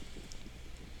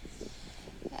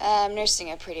I'm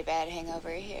nursing a pretty bad hangover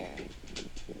here.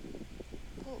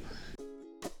 Ooh.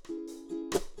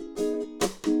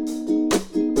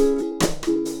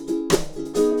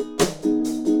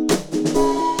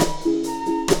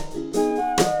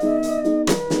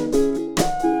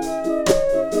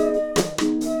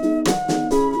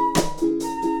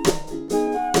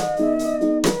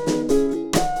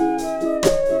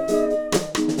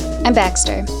 I'm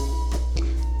Baxter.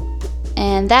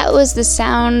 And that was the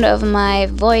sound of my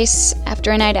voice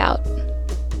after a night out.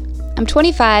 I'm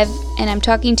 25, and I'm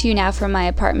talking to you now from my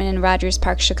apartment in Rogers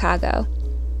Park, Chicago.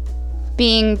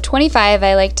 Being 25,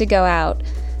 I like to go out,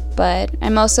 but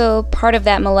I'm also part of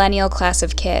that millennial class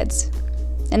of kids.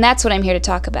 And that's what I'm here to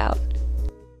talk about.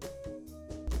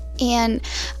 And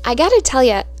I gotta tell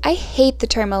you, I hate the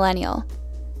term millennial.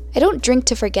 I don't drink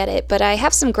to forget it, but I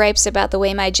have some gripes about the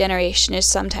way my generation is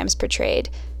sometimes portrayed.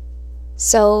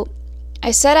 So, I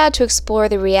set out to explore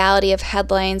the reality of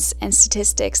headlines and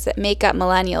statistics that make up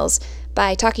millennials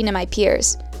by talking to my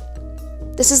peers.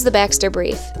 This is the Baxter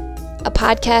Brief, a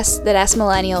podcast that asks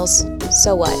millennials,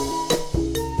 so what?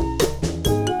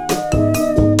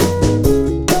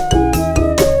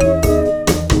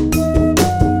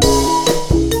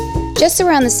 Just so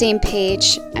we're on the same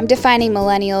page, I'm defining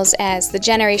millennials as the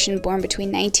generation born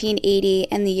between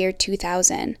 1980 and the year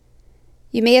 2000.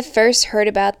 You may have first heard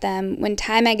about them when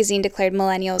Time magazine declared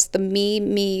millennials the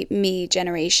me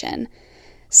generation.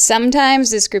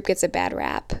 Sometimes this group gets a bad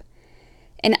rap.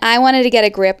 And I wanted to get a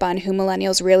grip on who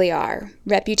millennials really are,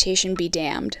 reputation be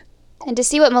damned. And to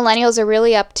see what millennials are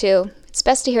really up to, it's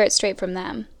best to hear it straight from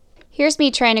them. Here's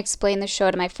me trying to explain the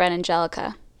show to my friend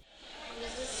Angelica.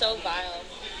 This is so vile.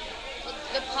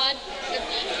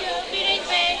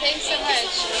 Thanks so much.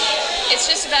 It's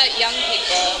just about young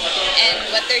people and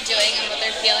what they're doing and what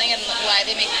they're feeling and why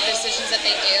they make the decisions that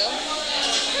they do.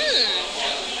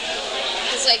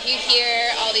 It's like you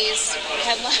hear all these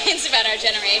headlines about our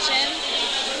generation.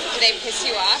 Do they piss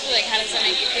you off? Or like, how does that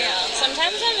make you feel?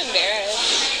 Sometimes I'm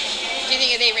embarrassed. Do you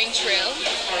think they ring true?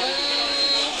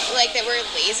 Like that we're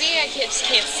lazy? I just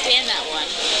can't stand that one.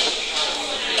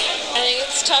 I think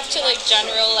it's tough to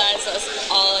generalize us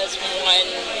all as one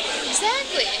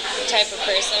Exactly. type of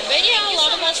person. But yeah, a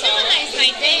lot of us are. Nice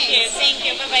night. Thank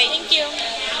you. Bye-bye. Thank you.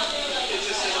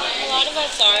 A lot of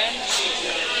us are.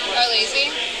 Are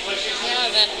lazy?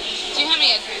 Yeah, but Do you know how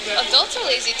many adults are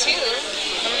lazy too?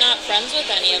 I'm not friends with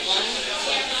any of them.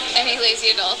 Any lazy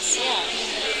adults? Yeah.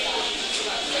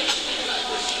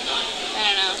 I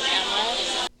don't know. Am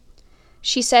I?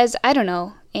 She says, I don't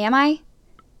know, am I?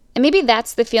 And maybe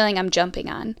that's the feeling I'm jumping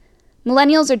on.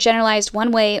 Millennials are generalized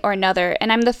one way or another,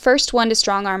 and I'm the first one to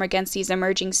strong-arm against these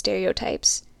emerging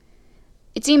stereotypes.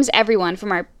 It seems everyone,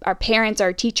 from our parents,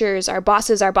 our teachers, our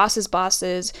bosses'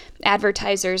 bosses,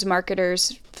 advertisers,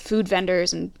 marketers, food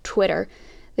vendors, and Twitter,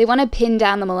 they want to pin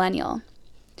down the millennial.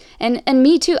 And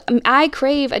me too. I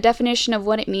crave a definition of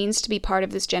what it means to be part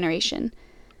of this generation.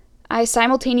 I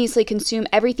simultaneously consume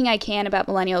everything I can about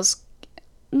millennials,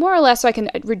 more or less so I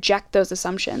can reject those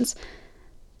assumptions.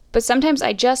 But sometimes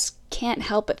I just can't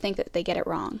help but think that they get it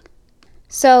wrong.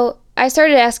 So I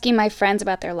started asking my friends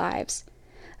about their lives.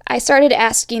 I started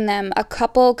asking them a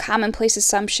couple commonplace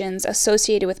assumptions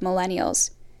associated with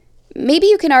millennials. Maybe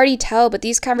you can already tell, but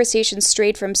these conversations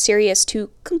strayed from serious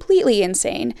to completely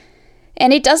insane.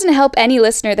 And it doesn't help any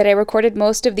listener that I recorded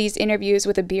most of these interviews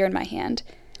with a beer in my hand.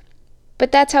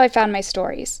 But that's how I found my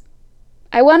stories.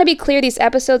 I want to be clear, these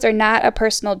episodes are not a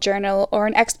personal journal or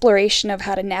an exploration of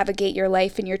how to navigate your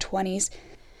life in your 20s.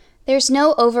 There's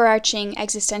no overarching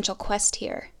existential quest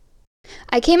here.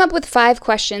 I came up with 5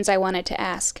 questions I wanted to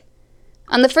ask.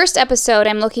 On the first episode,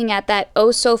 I'm looking at that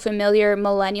oh-so-familiar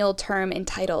millennial term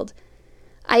entitled.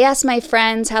 I asked my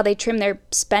friends how they trim their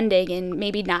spending in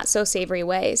maybe not-so-savory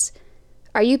ways.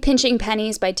 Are you pinching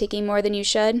pennies by taking more than you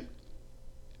should?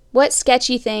 What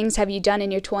sketchy things have you done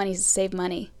in your 20s to save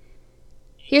money?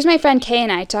 Here's my friend Kay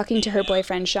and I talking to her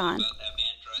boyfriend Sean.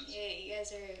 Yeah, you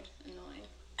guys are annoying.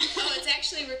 Oh, it's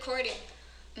actually recording.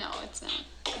 No, it's not.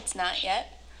 It's not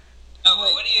yet? Oh,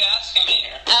 but what are you asking me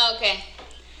here? Oh, okay.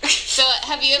 So,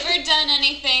 have you ever done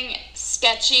anything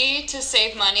sketchy to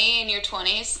save money in your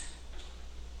 20s?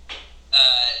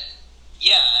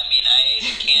 Yeah, I mean, I ate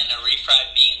a can of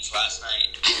refried beans last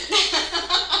night.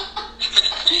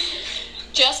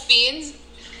 Just beans?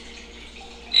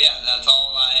 Yeah, that's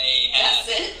all I had That's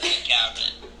it? in the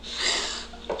cabinet.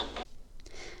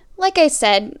 Like I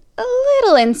said, a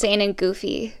little insane and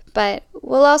goofy, but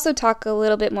we'll also talk a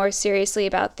little bit more seriously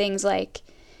about things like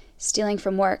stealing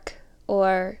from work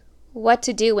or what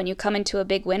to do when you come into a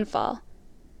big windfall.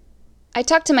 I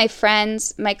talked to my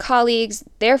friends, my colleagues,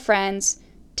 their friends,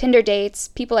 Tinder dates,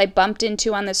 people I bumped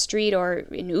into on the street or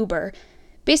in Uber.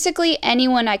 Basically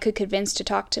anyone I could convince to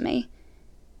talk to me.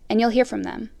 And you'll hear from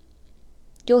them.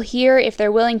 You'll hear if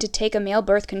they're willing to take a male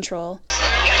birth control. If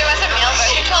there was a male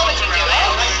birth control, would you do it?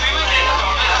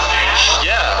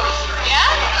 Yeah. Yeah?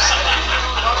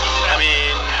 I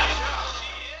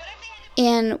mean,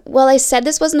 And while I said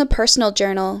this wasn't a personal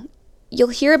journal, you'll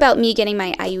hear about me getting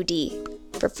my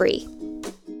IUD for free.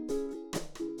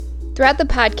 Throughout the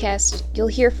podcast, you'll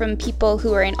hear from people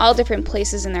who are in all different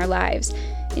places in their lives,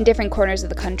 in different corners of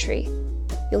the country.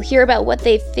 You'll hear about what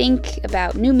they think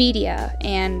about new media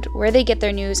and where they get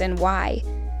their news and why.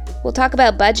 We'll talk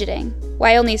about budgeting,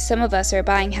 why only some of us are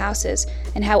buying houses,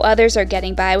 and how others are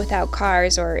getting by without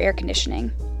cars or air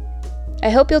conditioning. I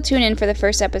hope you'll tune in for the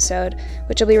first episode,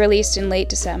 which will be released in late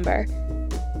December.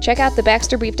 Check out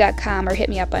thebaxterbrief.com or hit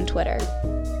me up on Twitter.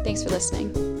 Thanks for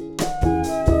listening.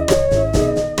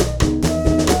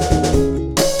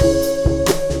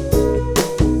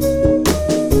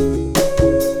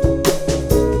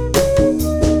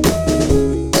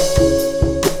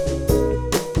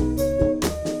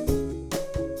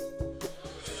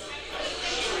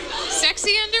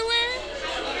 Sexy underwear?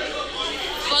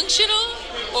 Functional?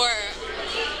 Or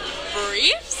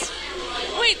briefs?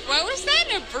 Wait, what was that?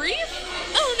 A brief?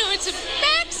 Oh no, it's a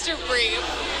Baxter Brief.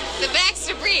 The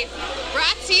Baxter Brief,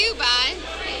 brought to you by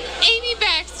Amy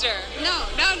Baxter. No,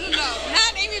 not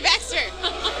Amy Baxter.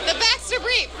 The Baxter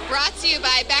Brief, brought to you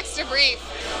by Baxter Brief.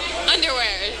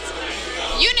 Underwear.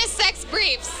 Unisex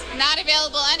briefs, not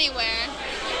available anywhere.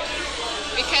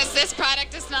 Because this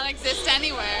product does not exist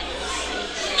anywhere.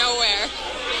 Nowhere.